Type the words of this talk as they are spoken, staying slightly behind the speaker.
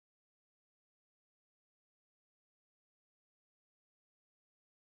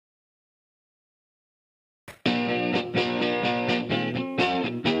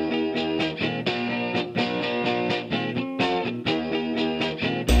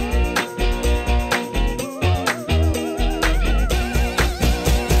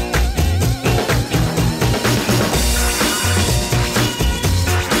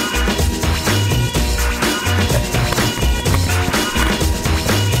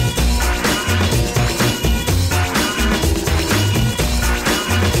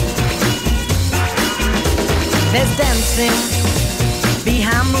dancing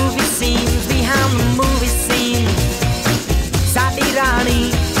behind movie scenes, behind the movie scene. Sadi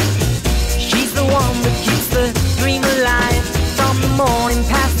Rani, she's the one that keeps the dream alive, from the morning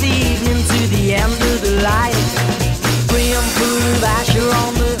past the evening to the end of the light. Brim full of Asher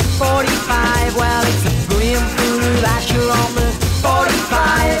on the 45. Well, it's a brim full of Asher on the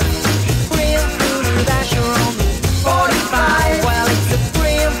 45. Brim full of Asher on the 45. Well, it's a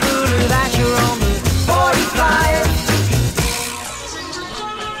brim full of Asher on the 45.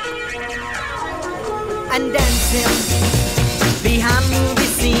 And dancing behind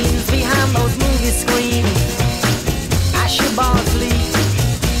movie scenes, behind those movie screens. Asher Barsley,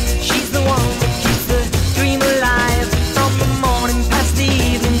 she's the one that keeps the dream alive, from the morning past the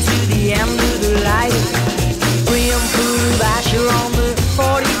evening to the end of the light. Brim full of Asher on the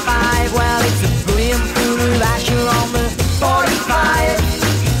 45. Well, it's a brim full of Asher on the 45.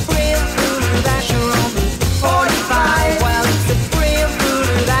 Brim full of Asher on the 45. Well, it's a brim full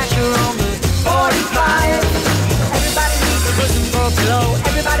of Asher on the 45. Everybody needs a bosom for a pillow.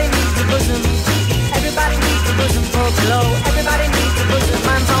 Everybody needs a bosom. Everybody needs a bosom for a pillow. Everybody needs a bosom.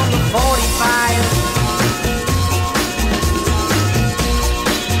 Mine's on the 45.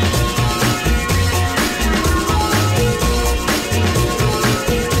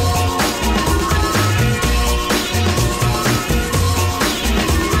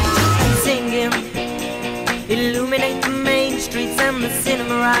 Illuminate the main streets and the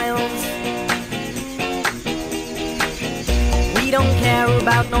cinema aisles. We don't care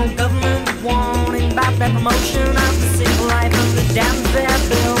about no government warning about that promotion of the single life and the dams they're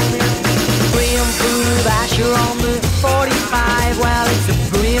building. Brim full of Asher on the 45. Well, it's a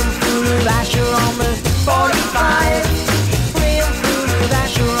brim full of Asher on the 45. Brim full of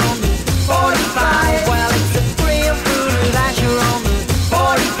Asher on the 45. Well, it's a brim full of Asher on the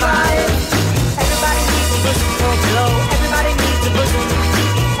 45. Everybody needs a bosom for a pillow. Everybody needs a bosom.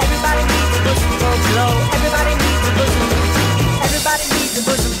 Everybody needs a bosom for a pillow. Everybody needs a bosom. Everybody needs a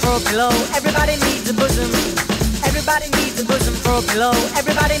bosom for a pillow. Everybody needs a bosom. Everybody needs a bosom for a pillow.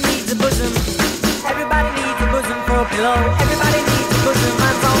 Everybody needs a bosom. Everybody needs a bosom for a pillow. Everybody needs a bosom.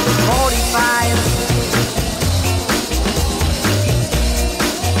 Mine's on the 45.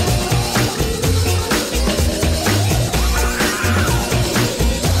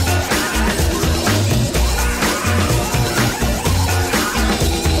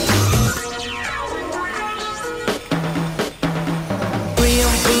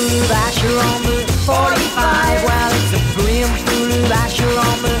 Asher on the 45. Well, it's a brim full of Asher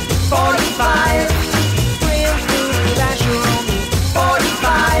on the 45. Brim full of Asher on the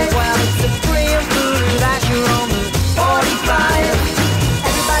 45. Well, it's a brim full of Asher on the 45.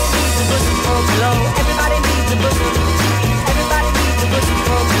 Everybody needs a bosom for a pillow. Everybody needs a bosom. Everybody needs a bosom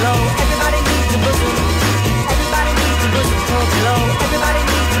for a pillow. Everybody needs a bosom. Everybody needs a bosom for a pillow. Everybody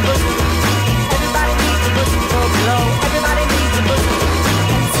needs a bosom. Everybody needs a bosom for a pillow. Everybody needs a bosom.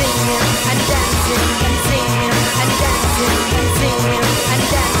 And dancing and singing and dancing and singing and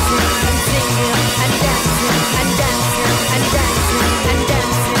dancing and singing and dancing and dancing and dancing and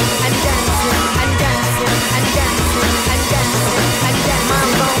dancing and dancing and dancing and dancing and dancing and dancing. My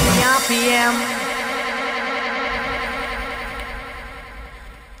lonely RPM.